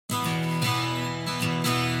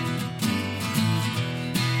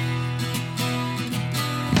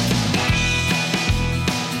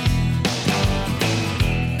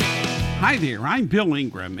Hi there, I'm Bill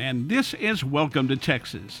Ingram, and this is Welcome to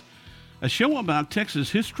Texas, a show about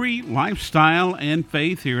Texas history, lifestyle, and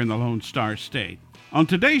faith here in the Lone Star State. On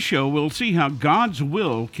today's show, we'll see how God's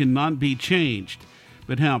will cannot be changed,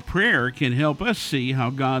 but how prayer can help us see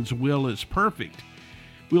how God's will is perfect.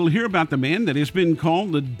 We'll hear about the man that has been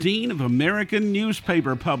called the Dean of American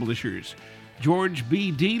Newspaper Publishers, George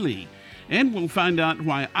B. Deely, and we'll find out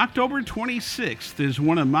why October 26th is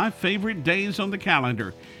one of my favorite days on the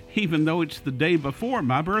calendar, even though it's the day before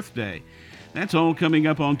my birthday. That's all coming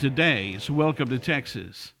up on today's Welcome to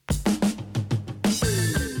Texas.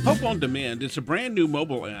 Hope on Demand is a brand new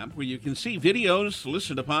mobile app where you can see videos,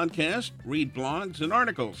 listen to podcasts, read blogs, and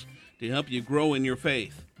articles to help you grow in your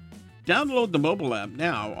faith. Download the mobile app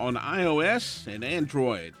now on iOS and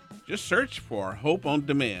Android. Just search for Hope on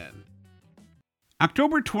Demand.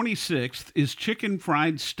 October 26th is Chicken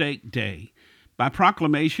Fried Steak Day, by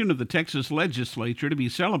proclamation of the Texas Legislature to be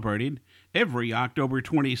celebrated every October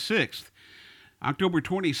 26th. October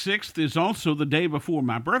 26th is also the day before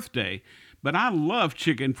my birthday, but I love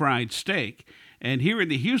chicken fried steak, and here in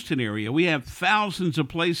the Houston area, we have thousands of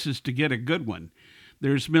places to get a good one.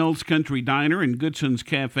 There's Mills Country Diner and Goodson's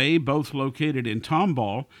Cafe, both located in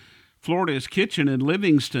Tomball, Florida's Kitchen in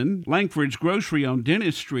Livingston, Langford's Grocery on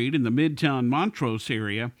Dennis Street in the Midtown Montrose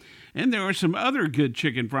area, and there are some other good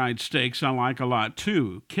chicken fried steaks I like a lot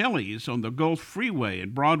too. Kelly's on the Gulf Freeway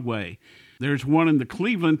and Broadway. There's one in the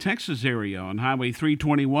Cleveland, Texas area on Highway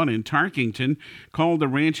 321 in Tarkington called the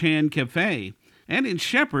Ranch Hand Cafe. And in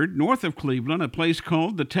Shepherd, north of Cleveland, a place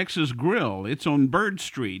called the Texas Grill. It's on Bird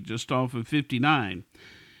Street, just off of 59.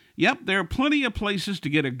 Yep, there are plenty of places to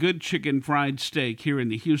get a good chicken fried steak here in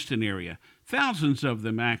the Houston area. Thousands of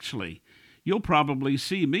them, actually. You'll probably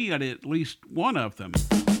see me at least one of them.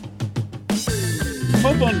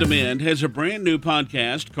 Hope on Demand has a brand new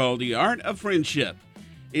podcast called The Art of Friendship.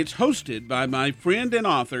 It's hosted by my friend and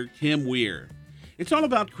author, Kim Weir. It's all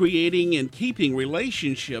about creating and keeping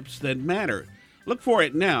relationships that matter. Look for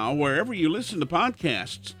it now wherever you listen to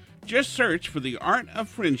podcasts. Just search for The Art of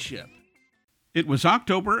Friendship. It was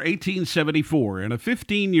October 1874, and a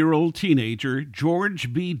 15-year-old teenager,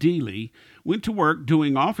 George B. Deely, went to work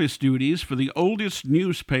doing office duties for the oldest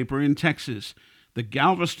newspaper in Texas, the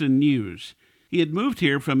Galveston News. He had moved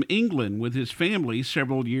here from England with his family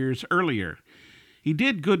several years earlier. He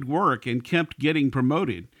did good work and kept getting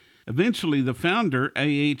promoted. Eventually, the founder,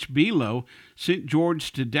 A.H. Below, sent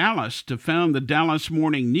George to Dallas to found the Dallas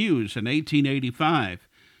Morning News in 1885.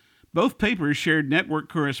 Both papers shared network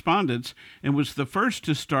correspondence and was the first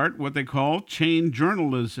to start what they call chain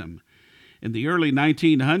journalism. In the early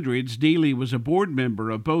 1900s, Deely was a board member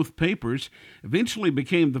of both papers, eventually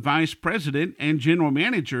became the vice president and general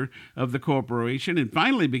manager of the corporation, and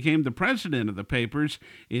finally became the president of the papers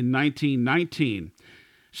in 1919.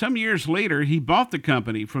 Some years later, he bought the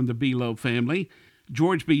company from the Below family.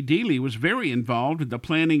 George B. Deely was very involved in the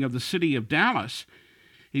planning of the city of Dallas.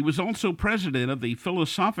 He was also president of the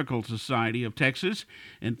Philosophical Society of Texas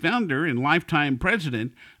and founder and lifetime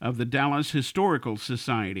president of the Dallas Historical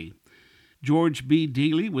Society. George B.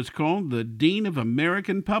 Deely was called the Dean of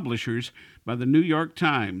American Publishers by the New York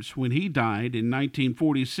Times when he died in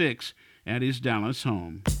 1946 at his Dallas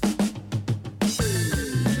home.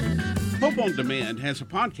 Hope on Demand has a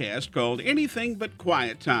podcast called Anything But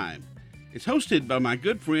Quiet Time. It's hosted by my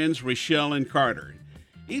good friends Rochelle and Carter.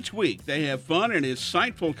 Each week, they have fun and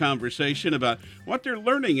insightful conversation about what they're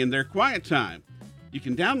learning in their quiet time. You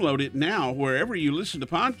can download it now wherever you listen to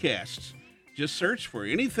podcasts. Just search for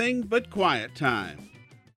Anything But Quiet Time.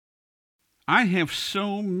 I have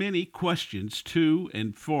so many questions to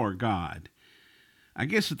and for God. I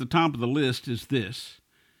guess at the top of the list is this: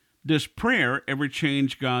 does prayer ever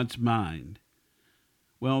change God's mind?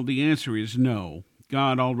 Well, the answer is no.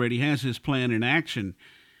 God already has his plan in action,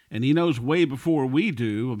 and he knows way before we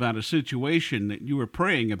do about a situation that you are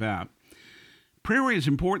praying about. Prayer is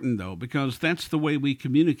important, though, because that's the way we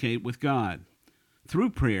communicate with God. Through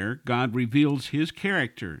prayer, God reveals his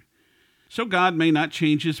character. So God may not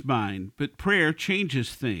change his mind, but prayer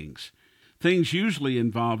changes things. Things usually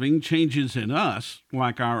involving changes in us,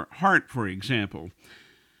 like our heart, for example.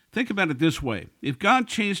 Think about it this way. If God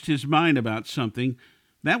changed his mind about something,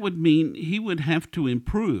 that would mean he would have to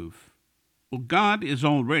improve. Well, God is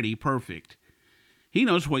already perfect. He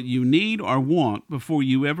knows what you need or want before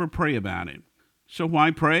you ever pray about it. So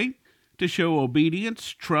why pray? To show obedience,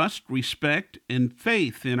 trust, respect, and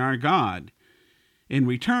faith in our God. In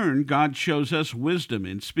return, God shows us wisdom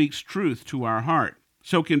and speaks truth to our heart.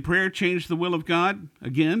 So can prayer change the will of God?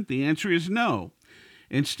 Again, the answer is no.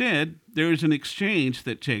 Instead, there is an exchange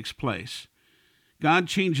that takes place. God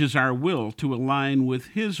changes our will to align with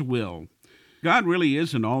His will. God really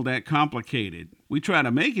isn't all that complicated. We try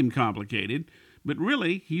to make Him complicated, but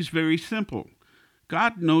really, He's very simple.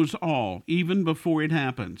 God knows all, even before it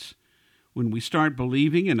happens. When we start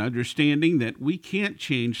believing and understanding that we can't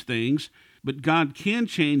change things, but God can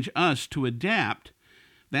change us to adapt,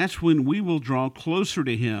 that's when we will draw closer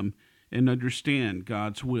to Him and understand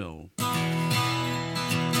God's will.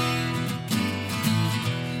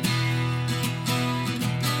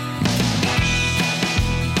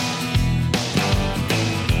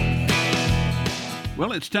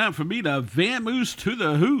 Well, it's time for me to vamoose to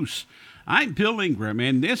the hoose. I'm Bill Ingram,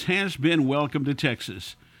 and this has been Welcome to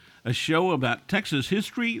Texas, a show about Texas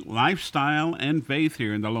history, lifestyle, and faith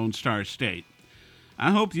here in the Lone Star State. I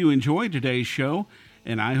hope you enjoyed today's show,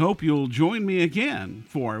 and I hope you'll join me again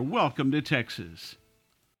for Welcome to Texas.